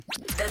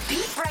The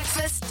Beat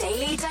Breakfast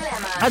Daily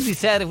Dilemma. As we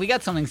said, if we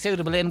get something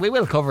suitable in, we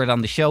will cover it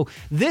on the show.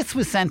 This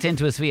was sent in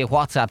to us via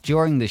WhatsApp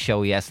during the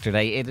show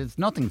yesterday. It has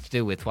nothing to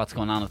do with what's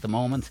going on at the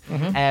moment.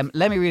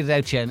 Let me read it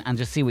out to you and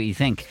just see what you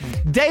think.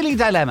 Daily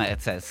Dilemma,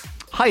 it says.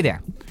 Hi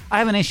there. I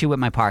have an issue with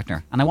my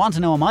partner and I want to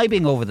know, am I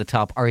being over the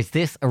top or is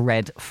this a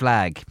red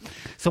flag?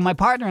 So my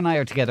partner and I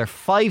are together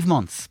 5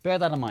 months. Bear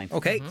that in mind.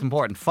 Okay. It's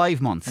important.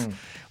 5 months.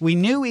 We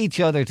knew each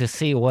other to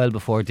see a while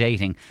before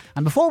dating.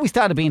 And before we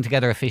started being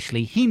together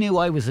officially, he knew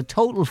I was a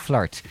total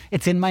flirt.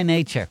 It's in my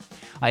nature.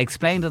 I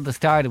explained at the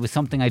start it was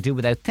something I do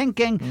without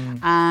thinking.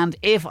 And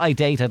if I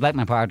date, I'd like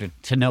my partner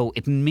to know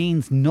it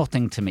means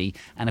nothing to me.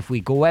 And if we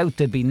go out,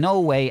 there'd be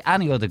no way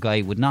any other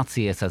guy would not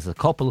see us as a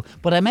couple.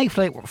 But I may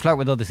flirt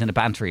with others in a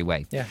bantery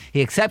way. Yeah.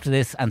 He accepted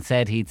this and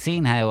said he'd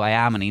seen how I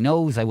am and he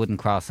knows I wouldn't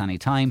cross any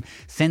time.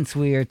 Since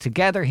we're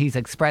together, he's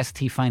expressed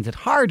he finds it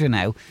harder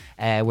now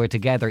we're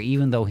together,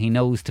 even though he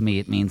knows to me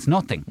it means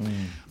nothing.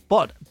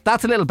 But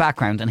that's a little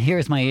background, and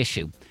here's my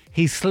issue.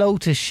 He's slow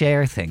to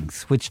share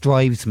things, which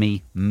drives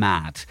me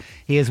mad.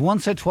 He has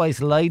once or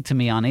twice lied to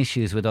me on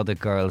issues with other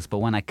girls, but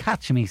when I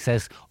catch him, he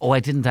says, I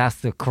didn't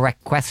ask the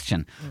correct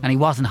question, and he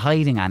wasn't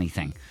hiding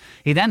anything.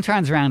 He then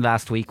turns around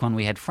last week when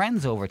we had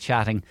friends over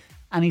chatting,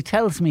 and he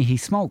tells me he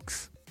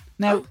smokes.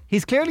 Now,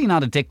 he's clearly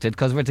not addicted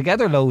because we're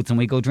together loads and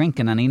we go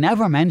drinking, and he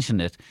never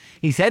mentioned it.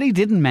 He said he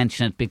didn't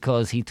mention it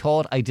because he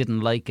thought I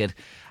didn't like it,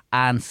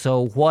 and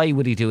so why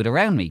would he do it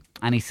around me?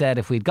 And he said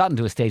if we'd gotten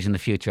to a stage in the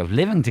future of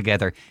living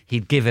together,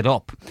 he'd give it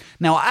up.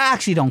 Now, I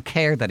actually don't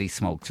care that he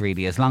smokes,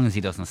 really, as long as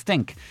he doesn't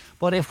stink.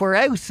 But if we're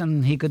out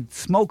and he could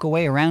smoke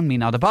away around me,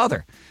 not a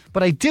bother.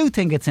 But I do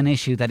think it's an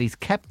issue that he's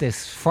kept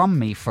this from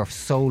me for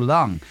so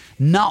long,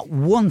 not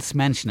once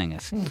mentioning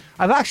it.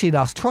 I've actually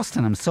lost trust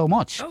in him so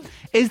much.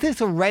 Is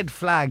this a red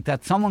flag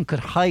that someone could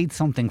hide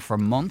something for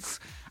months?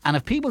 And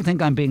if people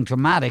think I'm being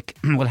dramatic,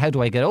 well, how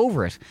do I get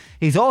over it?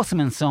 He's awesome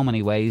in so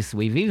many ways.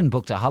 We've even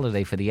booked a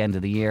holiday for the end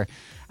of the year.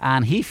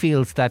 And he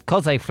feels that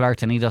because I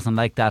flirt and he doesn't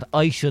like that,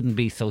 I shouldn't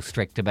be so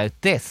strict about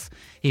this.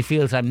 He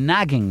feels I'm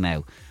nagging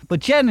now. But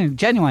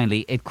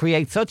genuinely, it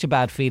creates such a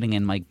bad feeling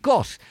in my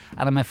gut.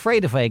 And I'm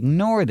afraid if I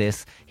ignore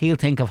this, he'll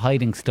think of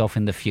hiding stuff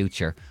in the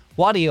future.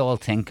 What do you all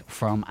think?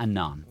 From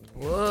Anon.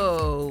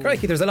 Whoa.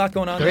 Crikey, there's a lot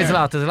going on there. There's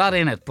a lot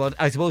in it. But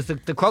I suppose the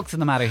crux of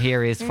the matter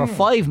here is for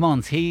 5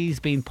 months he's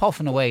been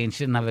puffing away and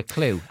she didn't have a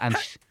clue. And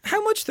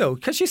how much though?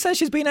 Because she says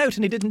she's been out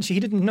and he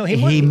didn't know.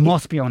 He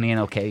must be only an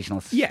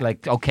occasional,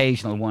 like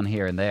occasional one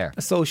here and there.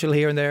 A social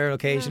here and there,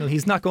 occasional.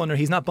 He's not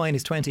buying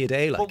his 20 a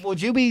day. Like. But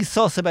would you be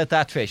sus about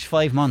that, Trish?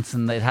 5 months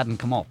and it hadn't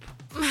come up.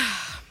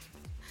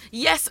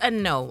 Yes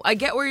and no. I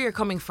get where you're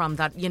coming from,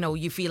 that,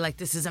 you feel like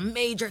this is a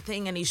major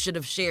thing and he should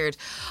have shared.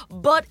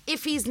 But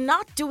if he's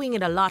not doing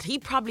it a lot, he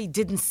probably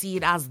didn't see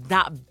it as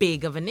that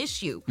big of an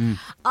issue.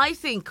 I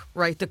think,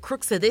 the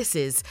crux of this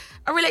is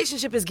a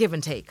relationship is give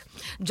and take.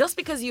 Just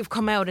because you've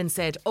come out and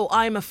said,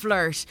 I'm a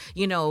flirt,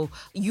 you know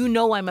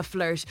I'm a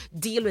flirt,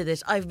 deal with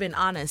it, I've been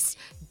honest,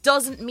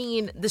 doesn't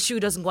mean the shoe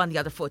doesn't go on the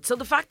other foot. So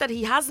the fact that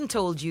he hasn't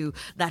told you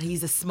that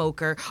he's a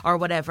smoker or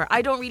whatever,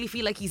 I don't really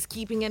feel like he's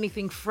keeping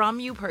anything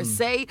from you per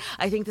se.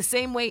 I think the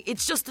same way,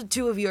 it's just the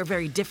two of you are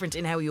very different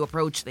in how you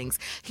approach things.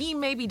 He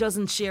maybe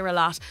doesn't share a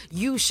lot,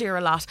 you share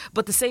a lot,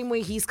 but the same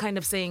way he's kind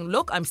of saying,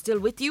 look, I'm still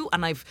with you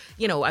and I've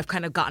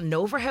kind of gotten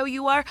over how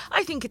you are.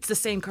 I think it's the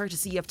same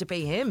courtesy you have to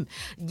pay him.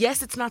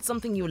 Yes, it's not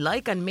something you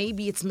like and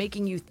maybe it's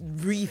making you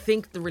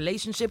rethink the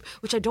relationship,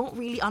 which I don't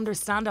really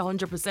understand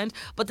 100%,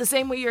 but the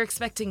same way you're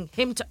expecting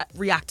him to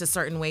react a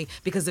certain way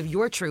because of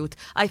your truth,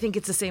 I think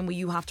it's the same way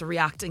you have to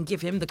react and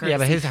give him the courtesy.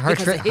 Yeah,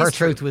 but her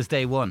truth was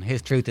day one.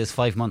 His truth is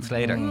 5 months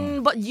later.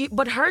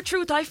 But her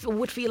truth,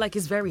 would feel like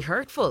is very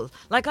hurtful.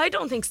 Like, I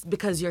don't think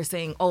because you're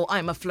saying,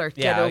 I'm a flirt,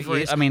 get over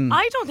it.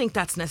 I don't think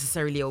that's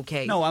necessarily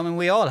okay. No, I mean,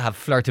 we all have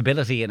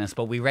flirtability in us,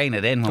 but we rein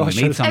it in when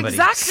we meet somebody.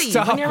 Exactly,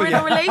 when you're in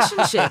a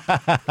relationship.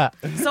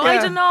 So I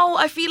don't know,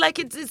 I feel like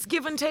it's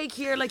give and take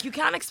here. Like, you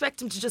can't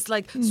expect him to just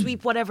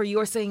sweep whatever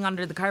you're saying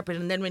under the carpet,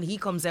 and then when he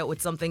comes out with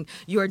something,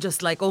 you're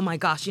just like, oh my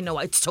gosh,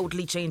 it's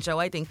totally changed how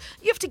I think.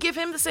 You have to give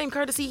him the same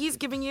courtesy he's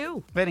giving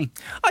you. Vinny?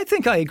 I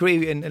think I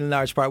agree in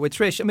large part with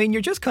Trish. I mean,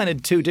 you're just kind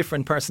of two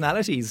different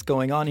personalities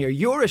going on here.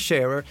 You're a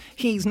sharer,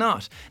 he's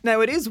not. Now,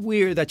 it is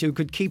weird that you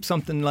could keep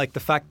something like the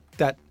fact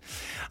that,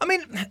 I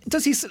mean,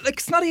 does he,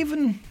 it's not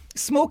even,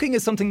 smoking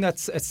is something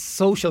that's a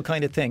social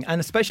kind of thing,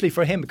 and especially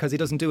for him because he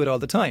doesn't do it all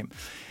the time.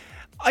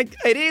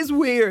 It is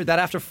weird that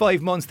after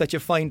 5 months that you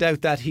find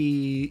out that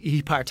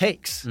he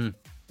partakes.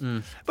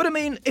 But I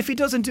mean, if he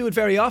doesn't do it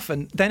very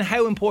often, then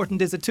how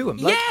important is it to him?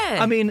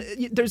 I mean,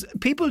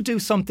 people do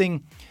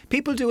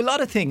a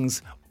lot of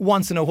things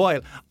once in a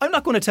while. I'm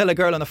not going to tell a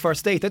girl on a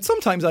first date that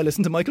sometimes I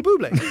listen to Michael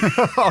Bublé.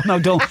 Oh no,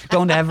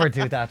 don't ever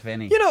do that,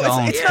 Vinny.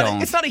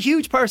 It's not a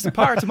huge part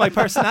of my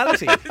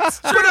personality. It's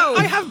true. But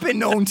I have been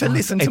known to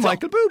listen to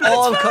Michael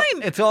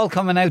Bublé. It's all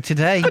coming out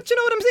today. But you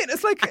know what I'm saying?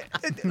 It's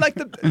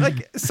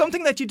like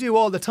something that you do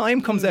all the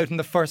time comes out in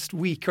the first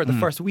week or the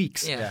first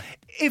weeks. Yeah.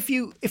 If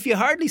you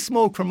hardly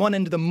smoke from one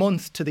end of the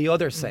month to the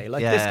other, say,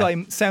 like this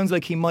guy sounds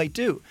like he might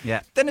do,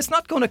 then it's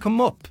not going to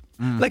come up.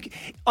 Like,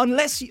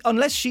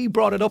 unless she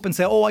brought it up and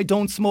said, "Oh, I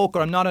don't smoke,"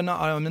 or I'm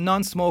a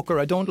non-smoker,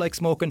 I don't like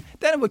smoking,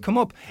 then it would come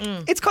up.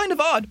 It's kind of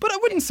odd, but I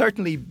wouldn't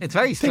certainly It's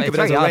very think of it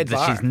very as a odd red that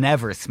flag. she's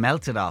never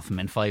smelt it off him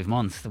in 5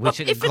 months, which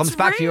Well, if comes it's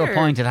back to your rare.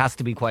 point. It has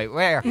to be quite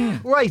rare.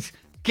 Right.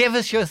 Give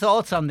us your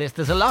thoughts on this.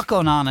 There's a lot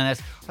going on in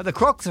it. The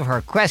crux of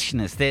her question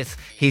is this.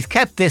 He's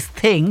kept this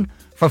thing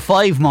for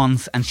 5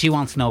 months and she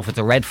wants to know if it's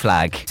a red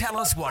flag. Tell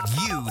us what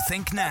you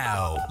think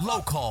now.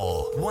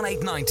 Local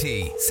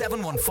 1890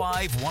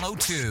 715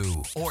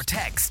 102 or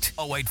text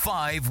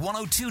 085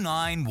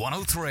 1029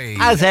 103.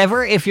 As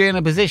ever, if you're in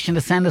a position to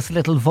send us a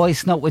little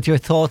voice note with your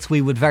thoughts, we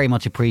would very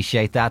much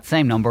appreciate that.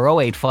 Same number,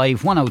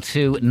 085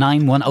 102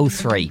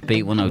 9103.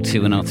 Beat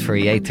 102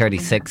 103,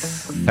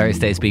 8:36.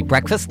 Thursday's Beat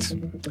Breakfast.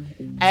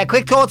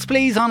 Quick thoughts,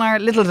 please, on our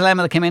little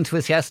dilemma that came into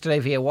us yesterday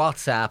via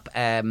WhatsApp.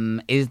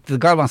 Is the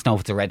girl wants to know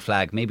if it's a red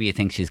flag. Maybe you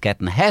think she's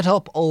getting het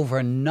up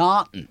over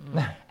nothing.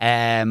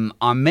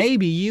 Or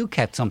maybe you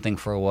kept something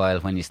for a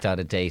while when you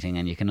started dating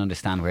and you can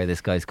understand where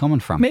this guy's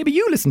coming from. Maybe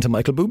you listen to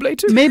Michael Bublé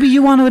too. Maybe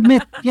you want to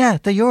admit,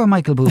 that you're a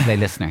Michael Bublé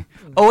listener.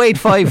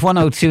 085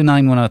 102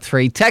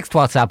 9103. Text,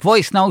 WhatsApp,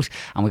 voice note,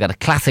 and we got a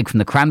classic from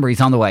the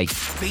Cranberries on the way.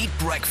 Beat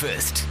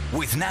Breakfast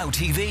with Now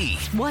TV.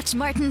 Watch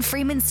Martin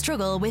Freeman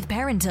struggle with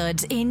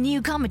parenthood in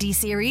new comedy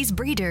series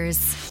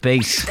Breeders.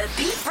 Beat. The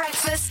Beat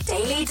Breakfast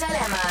Daily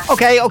Dilemma.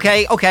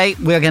 Okay.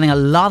 We're getting a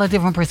lot of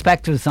different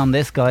perspectives on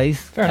this, guys.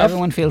 Fair enough.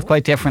 Everyone feels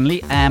quite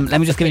differently. Let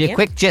me just give you a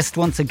quick gist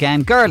once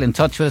again. Girl in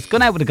touch with us,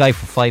 gone out with a guy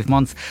for 5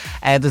 months.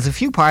 There's a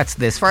few parts to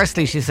this.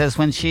 Firstly, she says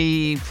when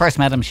she first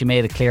met him, she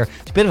made it clear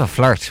it's a bit of a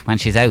flirt when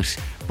she's out,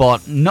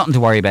 but nothing to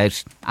worry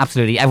about.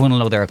 Absolutely, everyone will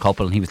know they're a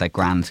couple, and he was like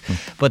grand.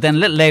 But then a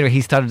little later,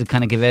 he started to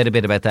kind of give out a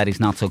bit about that. He's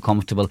not so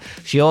comfortable.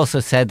 She also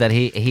said that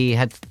he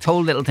had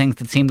told little things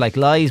that seemed like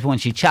lies, but when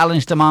she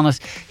challenged him on it,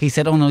 he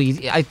said, "Oh no,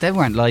 they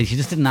weren't lies. You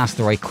just didn't ask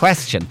the right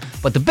question."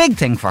 But the big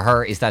thing for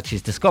her is that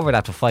she's discovered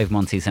after 5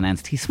 months he's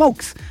announced he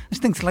smokes. And she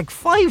thinks, like,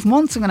 5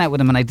 months I'm going out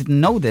with him and I didn't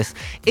know this.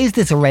 Is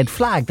this a red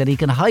flag that he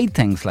can hide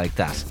things like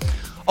that?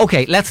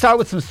 Okay, let's start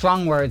with some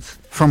strong words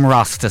from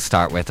Ross to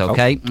start with,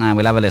 okay? And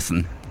we'll have a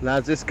listen.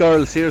 Lads, this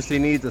girl seriously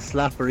needs a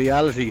slap of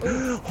reality.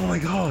 Oh my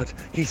God,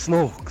 he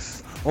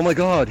smokes. Oh my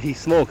God, he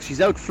smokes.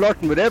 She's out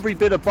flirting with every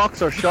bit of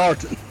boxer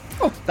short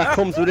that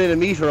comes within a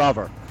metre of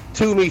her.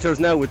 2 metres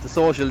now with the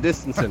social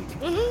distancing.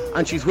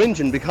 And she's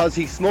whinging because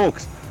he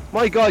smokes.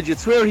 My God, you'd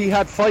swear he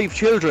had 5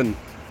 children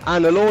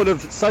and a load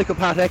of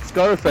psychopath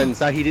ex-girlfriends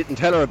that he didn't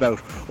tell her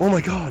about. Oh my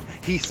God,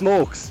 he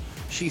smokes.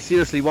 She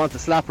seriously wants to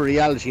slap her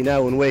reality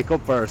now and wake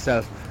up for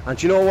herself. And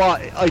do you know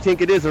what? I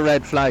think it is a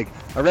red flag.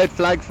 A red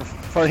flag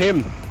for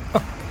him.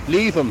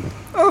 Leave him.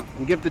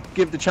 And give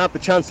the champ a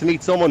chance to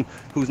meet someone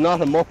who's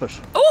not a muppet.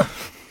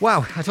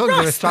 Wow, I told you there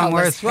were Ross, strong that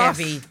words. was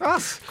heavy.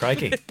 Ross.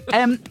 Crikey.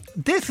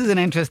 This is an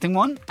interesting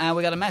one.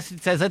 We got a message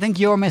that says, I think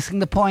you're missing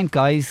the point,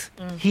 guys.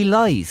 He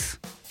lies.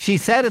 She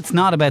said it's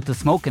not about the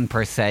smoking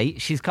per se.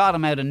 She's caught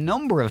him out a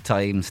number of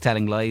times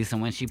telling lies,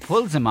 and when she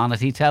pulls him on it,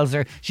 he tells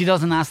her she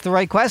doesn't ask the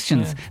right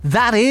questions.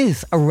 That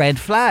is a red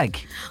flag.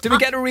 Did we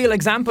get a real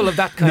example of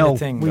that kind No, of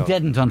thing? we though?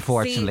 didn't,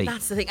 unfortunately. See,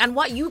 that's the thing. And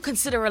what you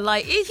consider a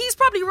lie, he's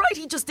probably right.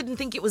 He just didn't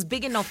think it was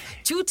big enough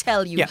to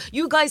tell you. Yeah.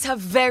 You guys have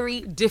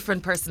very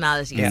different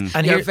personalities. Yeah.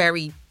 And you're here-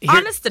 very here-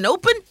 honest and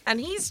open,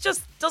 and he's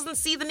just doesn't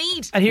see the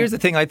need. And here's the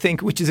thing, I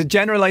think, which is a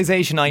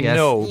generalisation, I Yes.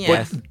 know,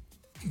 Yes. but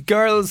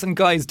girls and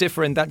guys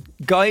differ in that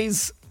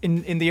guys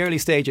in the early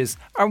stages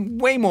are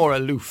way more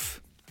aloof.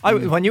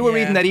 When you were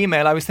reading that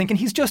email, I was thinking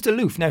he's just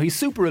aloof. Now, he's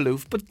super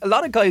aloof, but a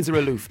lot of guys are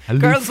aloof.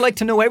 Girls like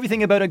to know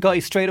everything about a guy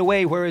straight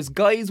away, whereas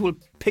guys will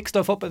pick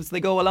stuff up as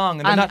they go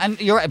along. And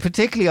you're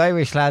particularly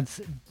Irish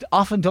lads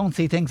often don't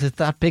see things as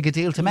that big a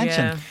deal to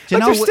mention. Yeah. Do you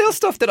know, there's still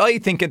stuff that I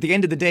think at the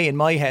end of the day in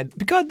my head,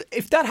 because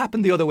if that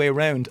happened the other way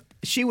around,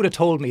 she would have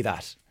told me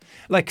that.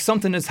 Like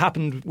something has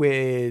happened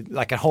with,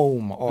 like at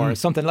home or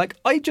something. Like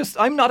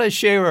I'm not a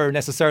sharer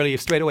necessarily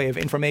straight away of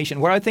information,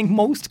 where I think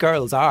most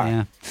girls are.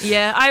 Yeah.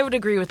 Yeah, I would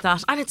agree with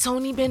that. And it's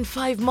only been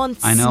 5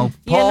 months. I know.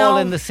 You Paul know?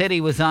 in the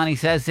city was on. He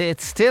says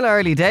it's still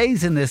early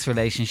days in this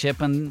relationship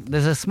and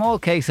there's a small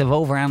case of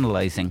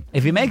overanalyzing.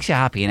 If he makes you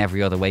happy in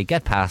every other way,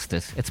 get past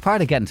it. It's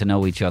part of getting to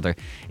know each other.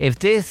 If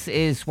this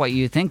is what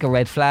you think a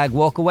red flag,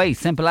 walk away.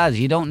 Simple as.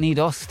 You don't need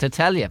us to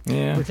tell you.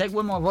 Yeah. We'll take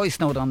one more voice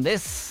note on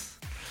this.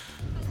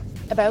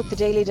 About the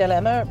Daily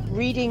Dilemma,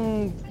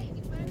 reading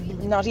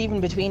not even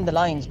between the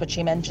lines, but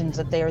she mentions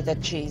it there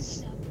that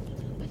she's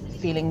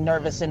feeling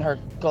nervous in her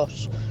gut,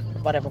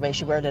 whatever way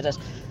she worded it.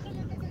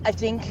 I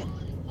think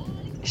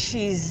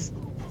she's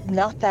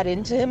not that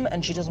into him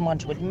and she doesn't want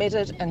to admit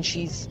it, and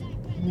she's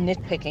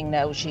nitpicking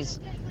now.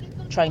 She's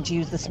trying to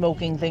use the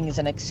smoking thing as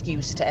an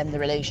excuse to end the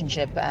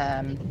relationship.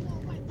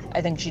 I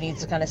think she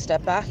needs to kind of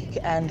step back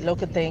and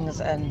look at things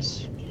and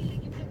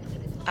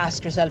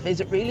ask herself, is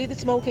it really the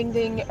smoking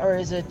thing, or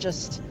is it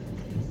just,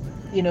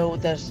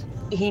 that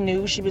he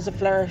knew she was a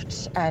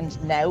flirt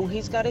and now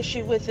he's got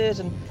issue with it?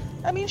 And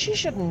I mean, she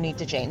shouldn't need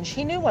to change.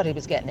 He knew what he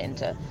was getting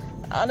into.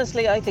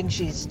 Honestly, I think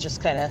she's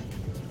just kind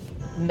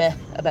of meh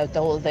about the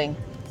whole thing.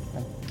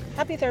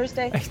 Happy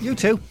Thursday. You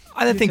too.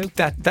 I think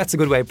that's a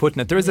good way of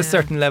putting it. There is a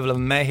certain level of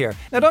meh here.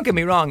 Now, don't get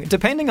me wrong.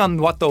 Depending on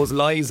what those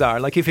lies are,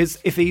 like if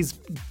he's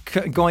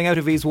going out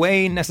of his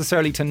way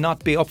necessarily to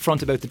not be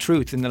upfront about the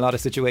truth in a lot of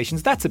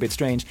situations, that's a bit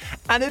strange.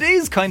 And it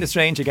is kind of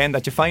strange again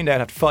that you find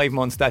out at 5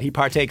 months that he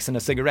partakes in a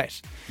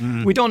cigarette.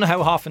 We don't know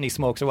how often he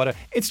smokes or whatever.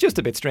 It's just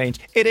a bit strange.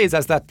 It is,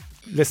 as that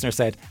listener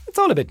said, it's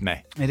all a bit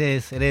meh. It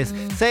is.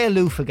 Say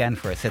aloof again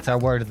for us. It's our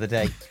word of the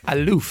day.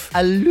 Aloof.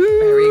 Aloof.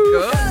 Very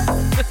good.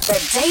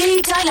 The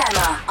Daily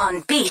Dilemma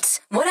on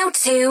Beat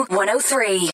 102 103.